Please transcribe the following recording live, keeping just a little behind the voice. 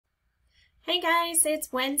Hey guys,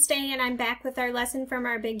 it's Wednesday and I'm back with our lesson from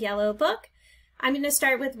our big yellow book. I'm going to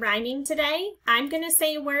start with rhyming today. I'm going to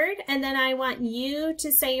say a word and then I want you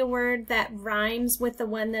to say a word that rhymes with the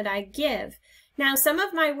one that I give. Now some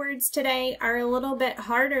of my words today are a little bit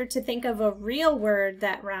harder to think of a real word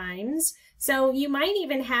that rhymes, so you might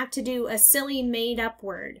even have to do a silly made-up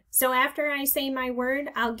word. So after I say my word,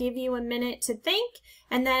 I'll give you a minute to think,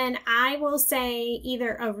 and then I will say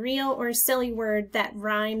either a real or silly word that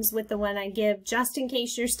rhymes with the one I give, just in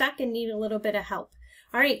case you're stuck and need a little bit of help.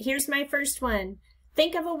 All right, here's my first one.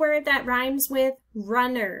 Think of a word that rhymes with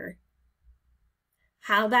runner.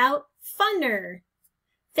 How about funner?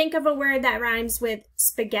 Think of a word that rhymes with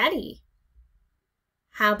spaghetti.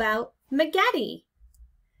 How about Maggette?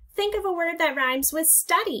 Think of a word that rhymes with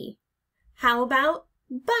study. How about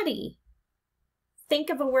buddy? Think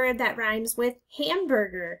of a word that rhymes with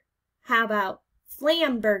hamburger. How about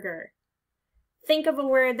flamburger? Think of a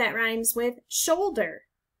word that rhymes with shoulder.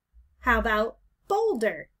 How about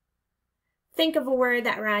boulder? Think of a word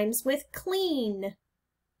that rhymes with clean.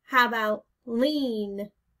 How about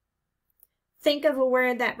lean? Think of a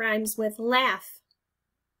word that rhymes with laugh.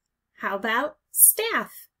 How about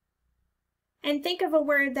staff? And think of a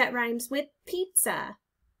word that rhymes with pizza.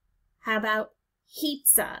 How about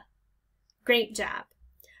heatza? Great job.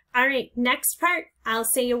 All right, next part, I'll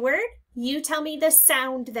say a word. You tell me the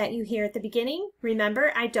sound that you hear at the beginning.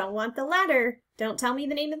 Remember, I don't want the letter. Don't tell me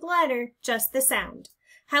the name of the letter, just the sound.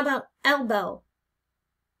 How about elbow?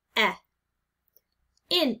 Eh.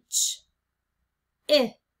 Inch.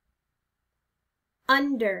 I.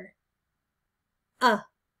 Under.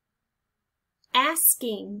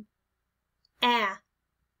 Asking.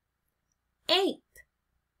 Ape.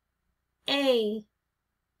 A.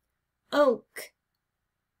 Oak.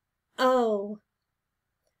 O.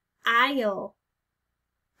 Aisle.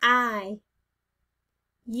 I.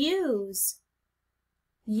 Use.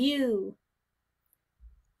 You.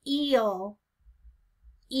 Eel.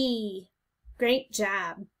 E. Great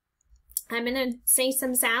job. I'm going to say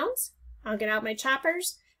some sounds. I'll get out my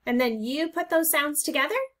choppers, and then you put those sounds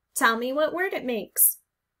together. Tell me what word it makes.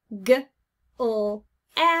 G, O,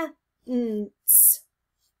 A, N, S.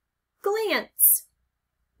 Glance.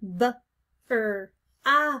 B,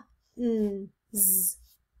 A, N, Z.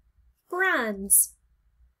 Bronze.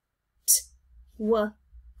 T, W,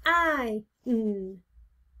 I, N.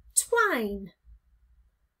 Twine.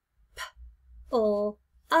 P, O,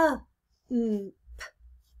 A, N, P.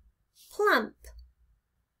 Plump.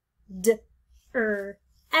 D,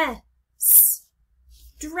 S.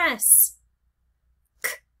 Dress. K,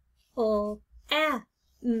 O, A,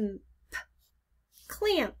 M, P.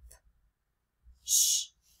 Clamp.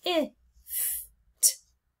 Sh, I, F, T.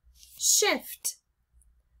 Shift.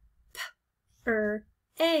 P,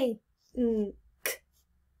 A, N, K.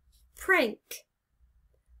 Prank.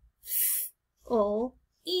 F, O,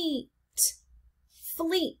 eat.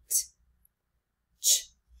 Fleet.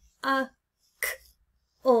 Ch, A, K,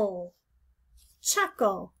 O.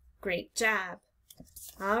 Chuckle. Great job.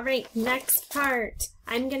 All right, next part.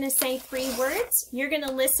 I'm going to say 3 words. You're going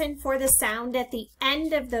to listen for the sound at the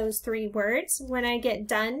end of those 3 words. When I get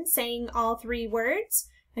done saying all 3 words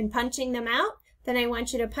and punching them out, then I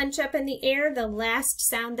want you to punch up in the air the last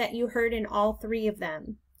sound that you heard in all 3 of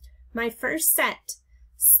them. My first set.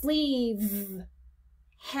 Sleeve.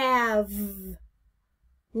 Have.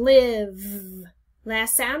 Live.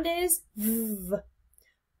 Last sound is V.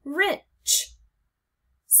 Rich.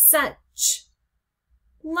 Such.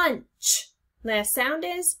 Lunch. Last sound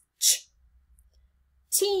is ch.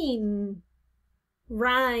 Team.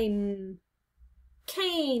 Rhyme.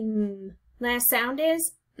 Came. Last sound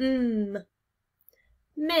is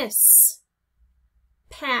Miss.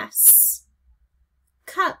 Pass.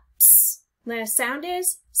 Cups. Last sound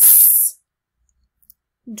is s.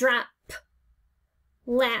 Drop.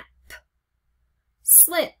 Lap.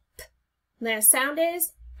 Slip. Last sound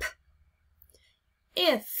is p.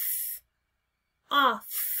 If.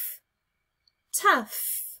 Off.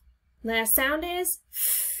 Tough. Last sound is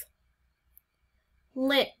f.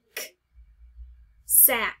 Lick.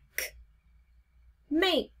 Sack.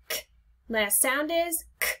 Make. Last sound is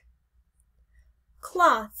k.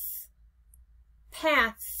 Cloth.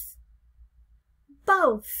 Path.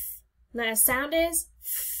 Both. Last sound is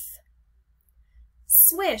f.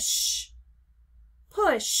 Swish.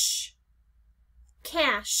 Push.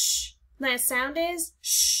 Cash. Last sound is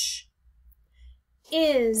sh.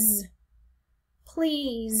 Is.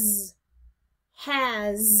 Please.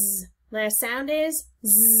 Has. Last sound is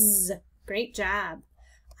z. Great job.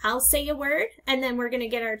 I'll say a word and then we're going to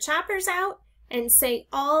get our choppers out and say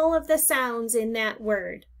all of the sounds in that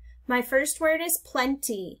word. My first word is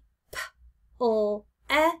plenty. P, o,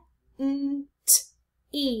 e, n, t,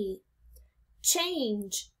 e.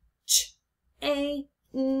 Change, ch, a,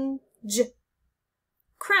 n, j.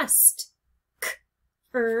 Crust, k,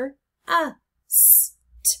 a, st.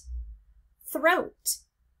 Throat,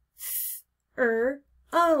 f,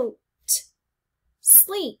 oat.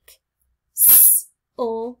 Sleek, s,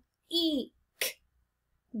 o, eek.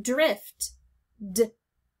 Drift, d,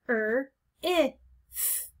 if.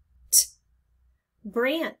 T.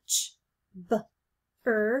 Branch, b,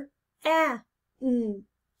 a, n,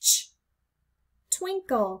 ch.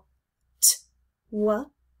 Twinkle, t,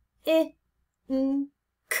 w, I, n,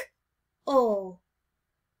 k, o.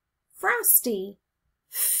 Frosty,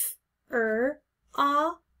 f, a,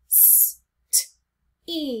 s, t,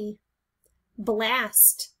 e.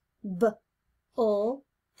 Blast, b, o,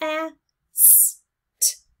 a, s,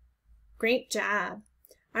 t. Great job.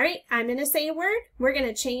 All right, I'm going to say a word. We're going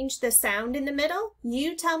to change the sound in the middle.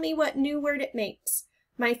 You tell me what new word it makes.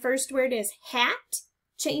 My first word is hat.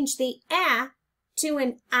 Change the a to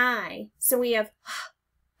an I. So we have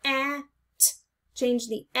at. Change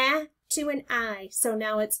the a to an I. So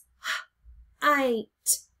now it's height.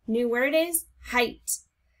 New word is height.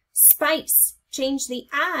 Spice. Change the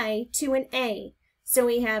I to an A. So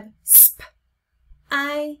we have sp,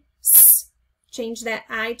 ice. Change that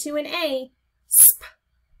I to an A. Sp,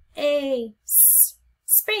 ace.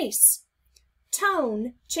 Space.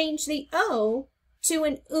 Tone. Change the O to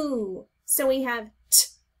an oo. So we have t,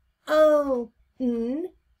 o, n.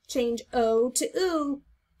 Change O to oo.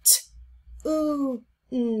 T, oo,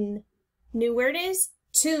 n. New word is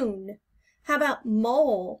tune. How about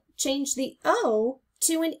mole? Change the O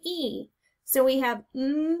to an E. So we have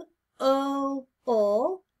o,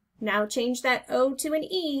 ol. Now change that O to an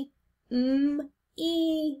E.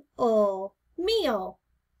 E, ol. Meal.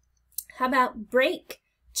 How about break?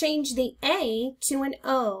 Change the A to an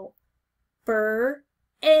O.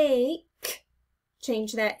 Ache.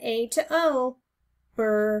 Change that A to O.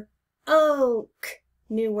 Oak.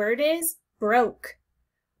 New word is broke.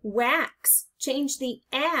 Wax. Change the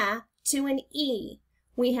A to an E.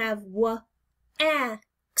 We have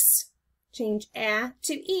ax. Change a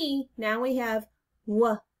to e. Now we have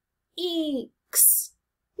eeks.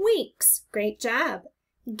 Weeks. Great job.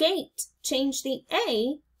 Gate. Change the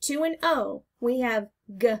A to an O. We have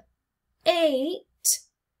eight.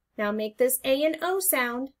 Now make this A and O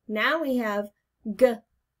sound. Now we have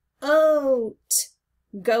oat.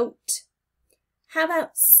 Goat. How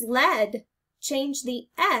about sled? Change the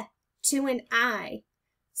E to an I.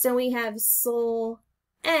 So we have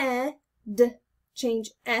ed. Change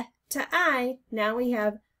E to I. Now we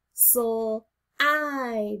have slide.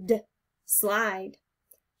 Slide.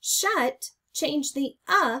 Shut. Change the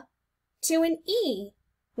to an E.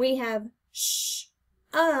 We have t.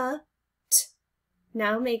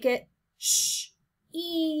 Now make it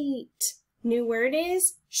eat. New word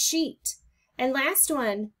is sheet. And last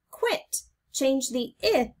one, quit. Change the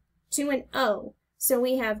I to an O. So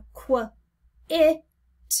we have it.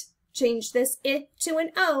 Change this I to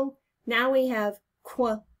an O. Now we have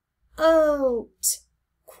quote.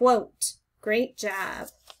 Quote. Great job.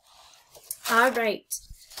 All right.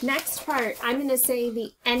 Next part, I'm going to say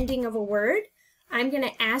the ending of a word. I'm going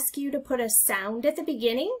to ask you to put a sound at the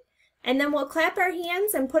beginning, and then we'll clap our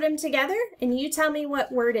hands and put them together, and you tell me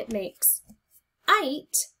what word it makes.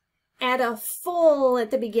 Ite, add a full at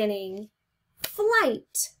the beginning.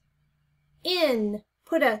 Flight. In,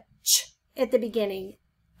 put a ch at the beginning.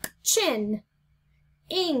 Chin.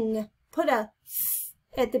 Ing, put a f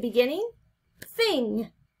at the beginning.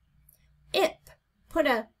 Thing. Ip, put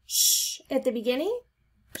a sh at the beginning.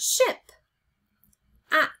 Ship.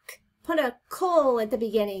 Ack, put a kul at the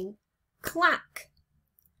beginning. Clock.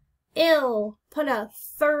 Ill, put a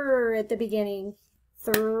thur at the beginning.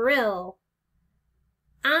 Thrill.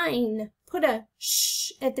 Ein, put a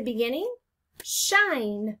sh at the beginning.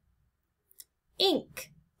 Shine.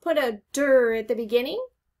 Ink, put a dur at the beginning.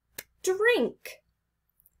 Drink.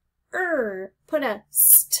 Put a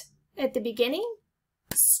st at the beginning.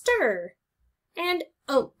 Stir. And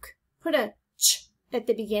oak, put a ch at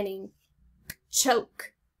the beginning.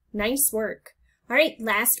 Choke. Nice work. All right,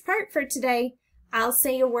 last part for today. I'll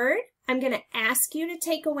say a word. I'm going to ask you to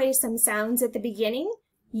take away some sounds at the beginning.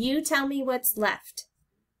 You tell me what's left.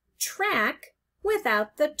 Track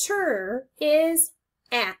without the tur is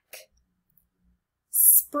ack.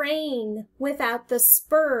 Sprain without the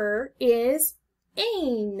spur is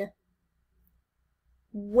ain.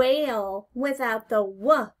 Whale without the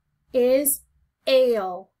w is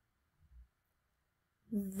ale.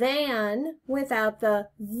 Van without the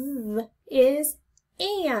v is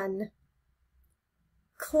an.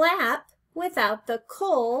 Clap without the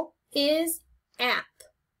kul is app.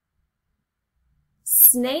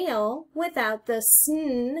 Snail without the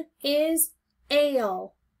sn is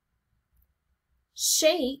ale.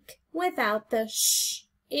 Shake without the sh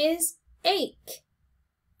is ache.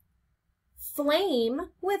 Flame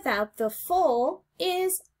without the full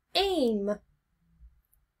is aim.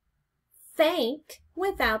 Thank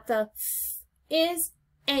without the f is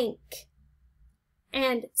ank.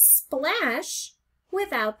 And splash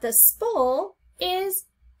without the spull is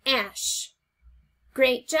ash.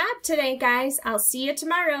 Great job today, guys. I'll see you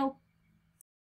tomorrow.